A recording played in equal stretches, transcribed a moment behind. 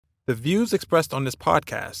The views expressed on this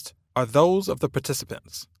podcast are those of the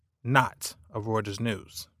participants, not of Reuters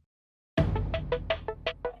News.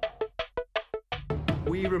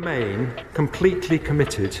 We remain completely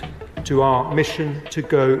committed to our mission to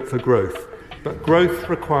go for growth. But growth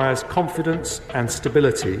requires confidence and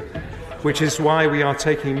stability, which is why we are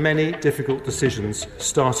taking many difficult decisions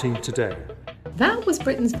starting today. That was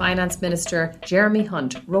Britain's Finance Minister Jeremy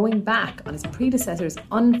Hunt rowing back on his predecessor's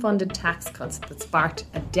unfunded tax cuts that sparked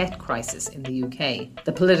a debt crisis in the UK.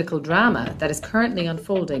 The political drama that is currently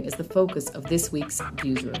unfolding is the focus of this week's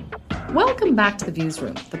Viewsroom. Welcome back to the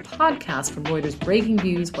Viewsroom, the podcast from Reuters Breaking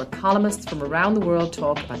Views, where columnists from around the world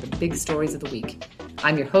talk about the big stories of the week.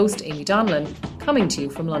 I'm your host, Amy Donlan, coming to you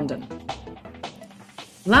from London.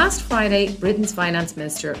 Last Friday, Britain's Finance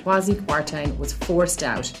Minister Kwasi Kwarteng was forced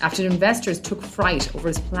out after investors took fright over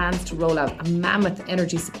his plans to roll out a mammoth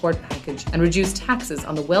energy support package and reduce taxes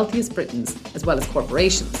on the wealthiest Britons as well as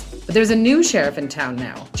corporations. But there's a new sheriff in town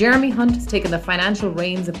now. Jeremy Hunt has taken the financial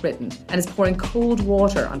reins of Britain and is pouring cold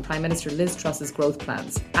water on Prime Minister Liz Truss's growth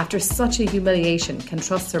plans. After such a humiliation, can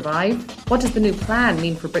Truss survive? What does the new plan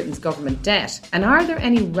mean for Britain's government debt? And are there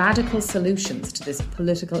any radical solutions to this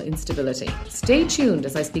political instability? Stay tuned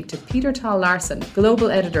as I speak to Peter Tal Larsen,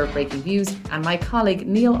 global editor of Breaking Views, and my colleague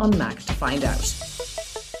Neil Unmack to find out.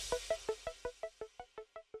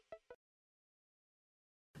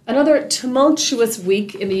 Another tumultuous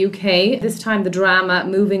week in the UK, this time the drama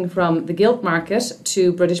moving from the gilt market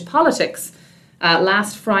to British politics.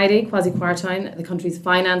 Last Friday, Kwasi Kwarteng, the country's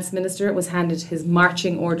finance minister, was handed his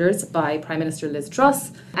marching orders by Prime Minister Liz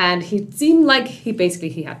Truss, and he seemed like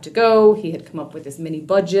he had to go. He had come up with this mini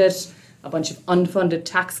budget, a bunch of unfunded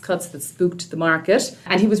tax cuts that spooked the market,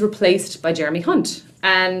 and he was replaced by Jeremy Hunt.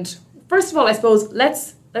 And first of all, I suppose,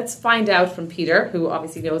 let's find out from Peter, who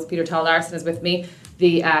obviously knows. Peter Tal Larsen is with me,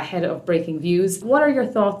 the head of Breaking Views. What are your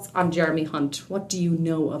thoughts on Jeremy Hunt? What do you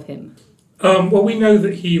know of him? Well, we know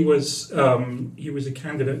that he was a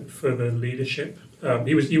candidate for the leadership.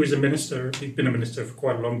 He was a minister. He'd been a minister for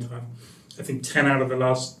quite a long time. I think 10 out of the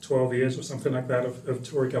last 12 years or something like that of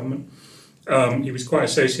Tory government. He was quite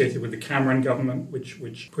associated with the Cameron government,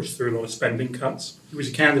 which pushed through a lot of spending cuts. He was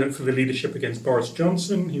a candidate for the leadership against Boris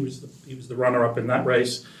Johnson. He was the runner-up in that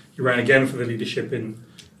race. He ran again for the leadership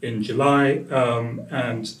in July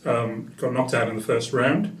and got knocked out in the first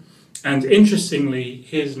round. And interestingly,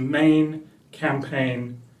 his main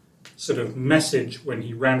campaign sort of message when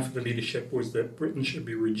he ran for the leadership was that Britain should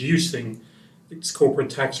be reducing its corporate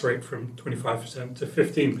tax rate from 25% to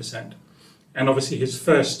 15%. And obviously his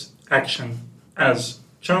first action as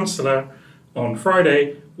Chancellor on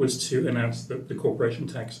Friday was to announce that the corporation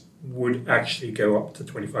tax would actually go up to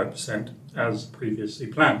 25% as previously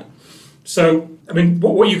planned. So, I mean,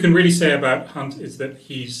 what you can really say about Hunt is that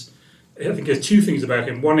I think there's two things about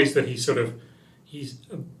him. One is that he's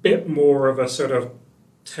a bit more of a sort of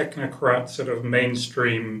technocrat, sort of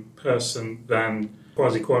mainstream person than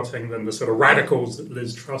Kwasi Kwarteng, than the sort of radicals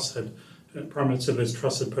that Prime Minister Liz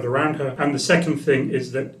Truss had put around her. And the second thing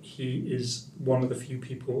is that he is one of the few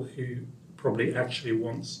people who probably actually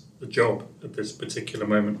wants the job at this particular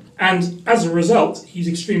moment. And as a result, he's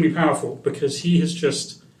extremely powerful because he has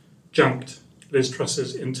just junked Liz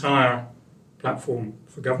Truss's entire platform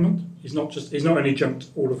for government. He's not only junked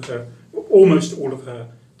almost all of her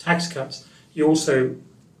tax cuts, he also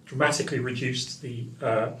dramatically reduced the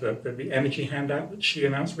energy handout that she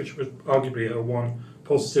announced, which was arguably her one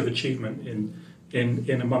positive achievement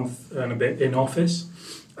in a month and a bit in office.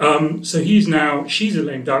 So she's a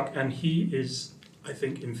lame duck, and he is, I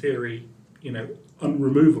think, in theory,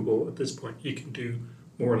 unremovable at this point. He can do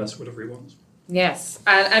more or less whatever he wants. Yes,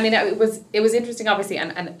 and I mean it was interesting, obviously,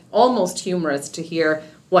 and almost humorous to hear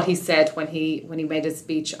what he said when he made his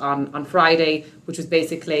speech on Friday, which was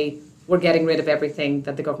basically, we're getting rid of everything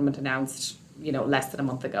that the government announced, less than a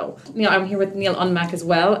month ago. I'm here with Neil Unmack as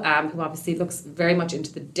well, who obviously looks very much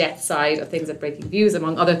into the debt side of things at Breaking Views,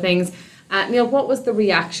 among other things. Neil, what was the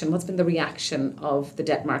reaction? What's been the reaction of the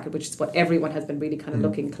debt market, which is what everyone has been really kind of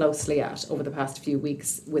looking closely at over the past few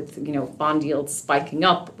weeks, with bond yields spiking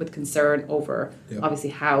up, with concern over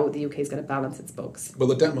obviously how the UK is going to balance its books? Well,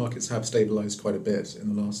 the debt markets have stabilised quite a bit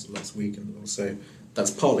in the last week, and also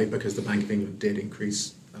that's partly because the Bank of England did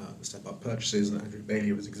increase the step-up purchases, and Andrew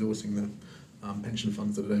Bailey was exhausting the pension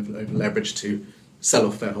funds that are over-leveraged to sell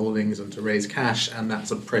off their holdings and to raise cash, and that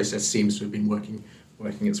sort of process seems to have been working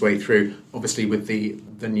its way through. Obviously, with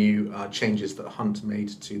the new changes that Hunt made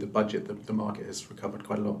to the budget, the market has recovered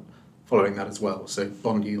quite a lot following that as well. So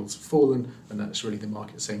bond yields have fallen, and that's really the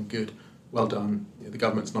market saying, good, well done, the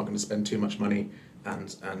government's not going to spend too much money,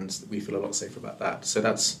 and we feel a lot safer about that. So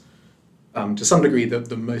that's To some degree,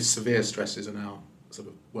 the most severe stresses are now sort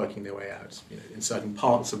of working their way out. In certain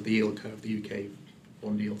parts of the yield curve, the UK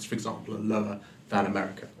bond yields, for example, are lower than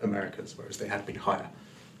America's, whereas they had been higher.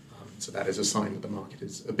 So that is a sign that the market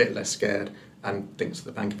is a bit less scared and thinks that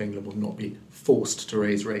the Bank of England will not be forced to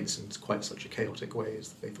raise rates in quite such a chaotic way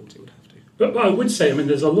as they thought it would have to. But I would say,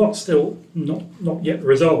 there's a lot still not yet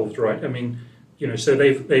resolved, right? So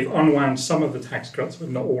they've unwound some of the tax cuts, but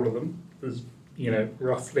not all of them. There's,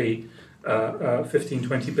 roughly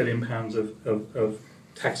 15-20 billion pounds of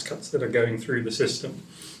tax cuts that are going through the system.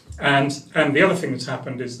 And the other thing that's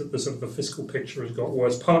happened is that the fiscal picture has got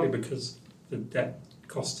worse, partly because the debt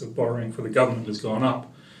cost of borrowing for the government has gone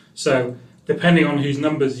up. So depending on whose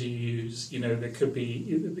numbers you use, there could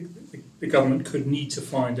be, the government could need to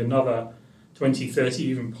find another 20, 30,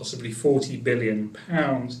 even possibly 40 billion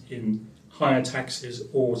pounds in higher taxes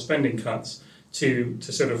or spending cuts to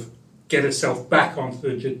sort of get itself back onto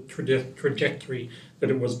the trajectory that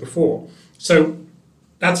it was before. So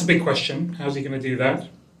that's a big question. How's he going to do that?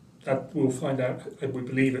 That we'll find out, we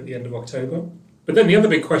believe, at the end of October. But then the other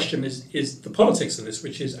big question is the politics of this,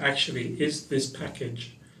 which is actually, is this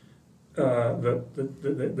package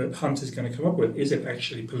that Hunt is going to come up with, is it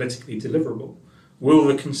actually politically deliverable? Will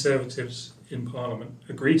the Conservatives in Parliament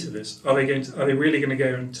agree to this? Are they really going to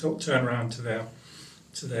go and turn around to their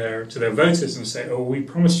voters and say, "Oh, we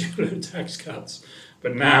promised you no tax cuts,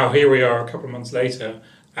 but now here we are a couple of months later,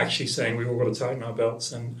 actually saying we've all got to tighten our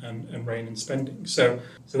belts and rein in spending"? So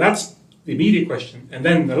that's the immediate question. And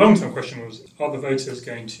then the long-term question was, are the voters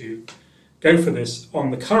going to go for this?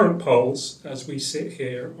 On the current polls, as we sit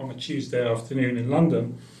here on a Tuesday afternoon in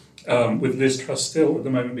London, with Liz Truss still at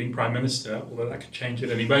the moment being Prime Minister, although that could change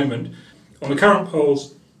at any moment, on the current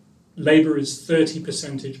polls, Labour is 30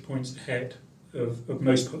 percentage points ahead in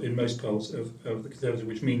most polls of the Conservatives,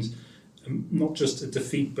 which means not just a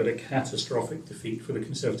defeat, but a catastrophic defeat for the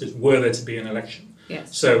Conservatives were there to be an election.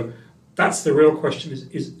 Yes. So that's the real question,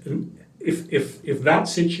 is if that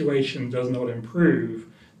situation does not improve,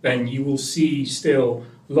 then you will see still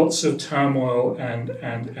lots of turmoil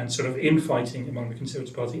and sort of infighting among the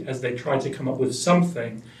Conservative Party as they try to come up with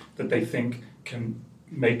something that they think can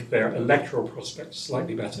make their electoral prospects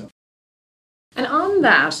slightly better. And on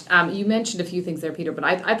that, you mentioned a few things there, Peter, but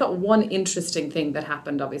I thought one interesting thing that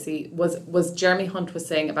happened, obviously, was Jeremy Hunt was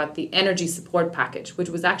saying about the energy support package, which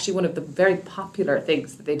was actually one of the very popular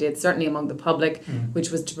things that they did, certainly among the public,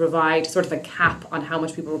 which was to provide sort of a cap on how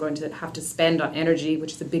much people were going to have to spend on energy,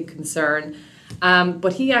 which is a big concern.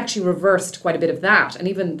 But he actually reversed quite a bit of that, and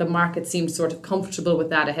even the market seemed sort of comfortable with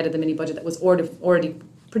that ahead of the mini-budget that was already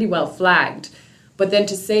pretty well flagged. But then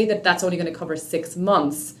to say that that's only going to cover 6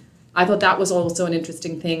 months, I thought that was also an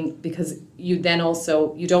interesting thing, because you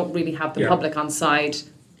don't really have the public on side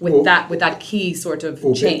with that key sort of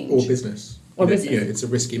change. Or business. Business. It's a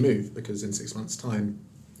risky move, because in 6 months' time,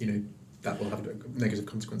 that will have a negative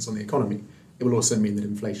consequence on the economy. It will also mean that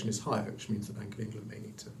inflation is higher, which means the Bank of England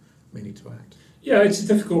may need to act. Yeah, it's a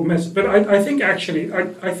difficult mess, but I think actually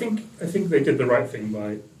I think they did the right thing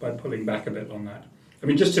by pulling back a bit on that.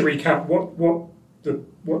 Just to recap, what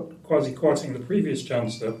Kwasi Kwarteng, the previous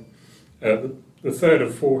Chancellor, the third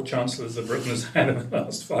of 4 Chancellors that Britain has had in the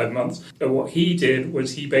last 5 months, what he did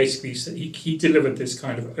was he basically said, he delivered this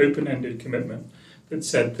kind of open-ended commitment that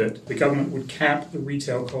said that the government would cap the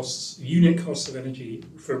retail costs, unit costs of energy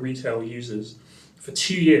for retail users for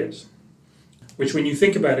 2 years. Which, when you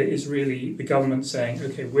think about it, is really the government saying,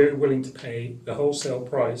 okay, we're willing to pay the wholesale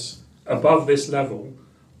price above this level,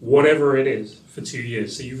 whatever it is, for 2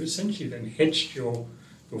 years. So you've essentially then hitched your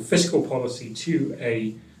fiscal policy to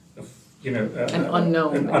an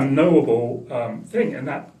unknowable thing, and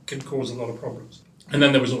that can cause a lot of problems. And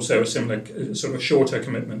then there was also a similar sort of shorter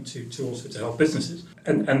commitment to help businesses.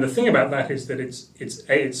 And the thing about that is that it's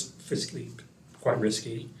fiscally quite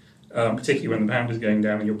risky. Particularly when the pound is going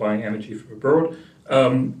down and you're buying energy from abroad.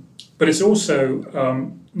 But it's also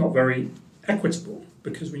not very equitable,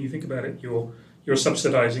 because when you think about it, you're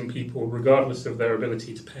subsidising people regardless of their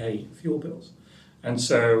ability to pay fuel bills. And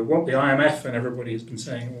so what the IMF and everybody has been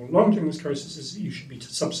saying all along during this crisis is that you should be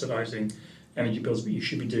subsidising energy bills, but you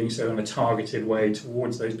should be doing so in a targeted way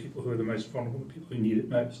towards those people who are the most vulnerable, the people who need it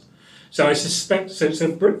most. So I suspect, so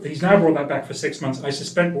he's now brought that back for 6 months. I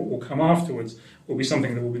suspect what will come afterwards will be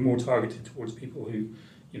something that will be more targeted towards people who,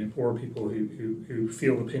 poorer people who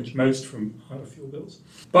feel the pinch most from higher fuel bills.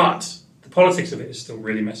 But the politics of it is still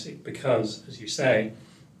really messy, because, as you say,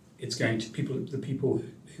 it's going to the people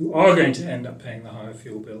who are going to end up paying the higher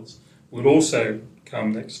fuel bills will also,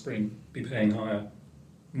 come next spring, be paying higher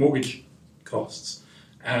mortgage costs.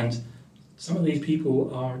 And some of these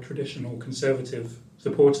people are traditional Conservative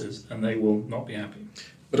supporters, and they will not be happy.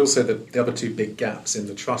 But also the other two big gaps in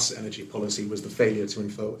the Truss energy policy was the failure to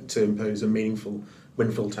impose a meaningful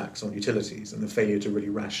windfall tax on utilities and the failure to really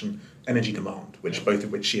ration energy demand, both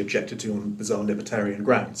of which she objected to on bizarre libertarian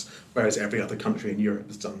grounds, whereas every other country in Europe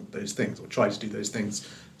has done those things or tried to do those things.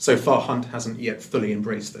 So far, Hunt hasn't yet fully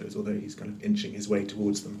embraced those, although he's kind of inching his way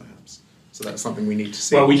towards them, perhaps. So that's something we need to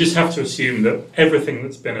see. Well, we just have to assume that everything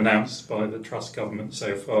that's been announced by the Truss government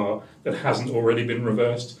so far that hasn't already been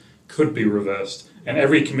reversed could be reversed. And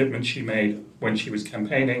every commitment she made when she was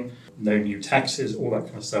campaigning, no new taxes, all that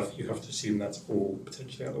kind of stuff, you have to assume that's all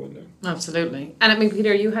potentially out the window. Absolutely. And I mean,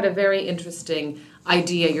 Peter, you had a very interesting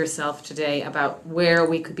idea yourself today about where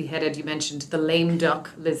we could be headed. You mentioned the lame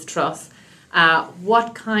duck, Liz Truss.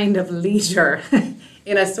 What kind of leader,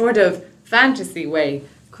 in a sort of fantasy way,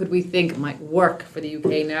 could we think might work for the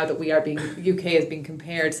UK now that UK is being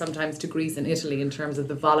compared sometimes to Greece and Italy in terms of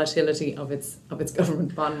the volatility of its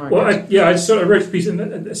government bond market? Well, I sort of wrote a piece,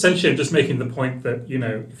 and essentially I'm just making the point that,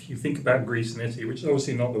 if you think about Greece and Italy, which is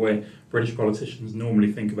obviously not the way British politicians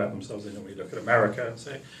normally think about themselves, they normally look at America and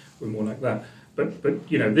say, we're more like that. But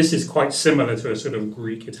this is quite similar to a sort of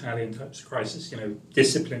Greek-Italian type of crisis,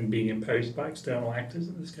 discipline being imposed by external actors,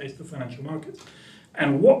 in this case the financial markets.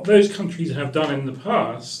 And what those countries have done in the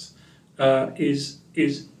past is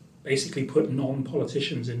basically put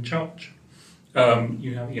non-politicians in charge.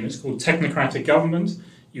 You have, it's called technocratic government.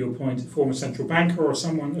 You appoint a former central banker or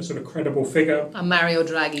someone, a sort of credible figure. A Mario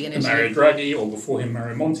Draghi in Italy. Mario Draghi, or before him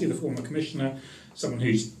Mario Monti, the former commissioner, someone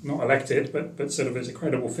who's not elected but sort of is a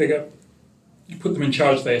credible figure. You put them in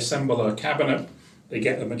charge, they assemble a cabinet, they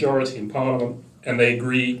get a majority in parliament, and they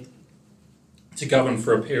agree to govern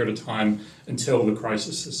for a period of time until the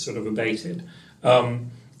crisis has sort of abated.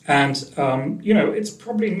 It's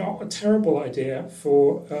probably not a terrible idea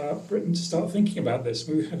for Britain to start thinking about this.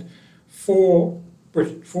 We've had four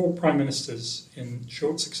prime ministers in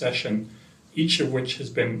short succession, each of which has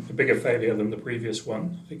been a bigger failure than the previous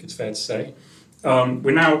one, I think it's fair to say.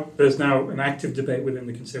 There's now an active debate within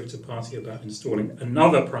the Conservative Party about installing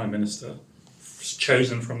another prime minister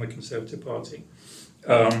chosen from the Conservative Party.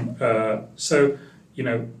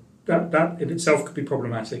 That in itself could be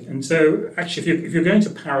problematic. And so, actually, if you're going to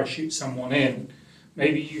parachute someone in,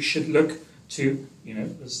 maybe you should look to,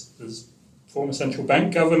 there's former central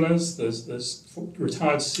bank governors, there's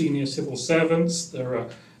retired senior civil servants, there are a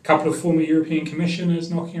couple of former European commissioners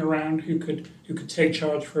knocking around who could take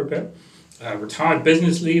charge for a bit. Retired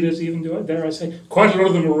business leaders, even dare I say, quite a lot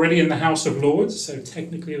of them are already in the House of Lords, so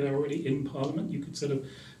technically they're already in Parliament. You could sort of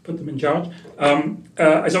put them in charge.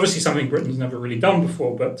 It's obviously something Britain's never really done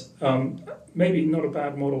before, but maybe not a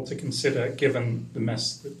bad model to consider given the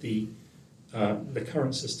mess that the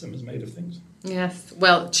current system has made of things. Yes,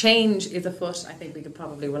 well, change is afoot. I think we could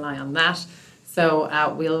probably rely on that. So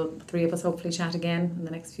we'll, three of us, hopefully chat again in the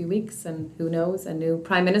next few weeks, and who knows, a new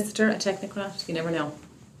Prime Minister, a technocrat, you never know.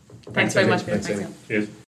 Thanks very much, Peter. Cheers.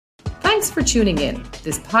 Thanks for tuning in.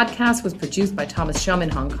 This podcast was produced by Thomas Shum in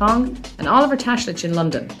Hong Kong and Oliver Tashlich in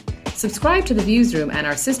London. Subscribe to The Viewsroom and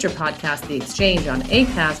our sister podcast, The Exchange, on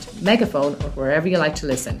Acast, Megaphone, or wherever you like to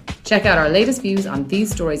listen. Check out our latest views on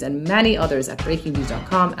these stories and many others at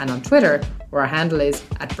breakingviews.com and on Twitter, where our handle is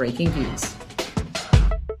 @breakingviews.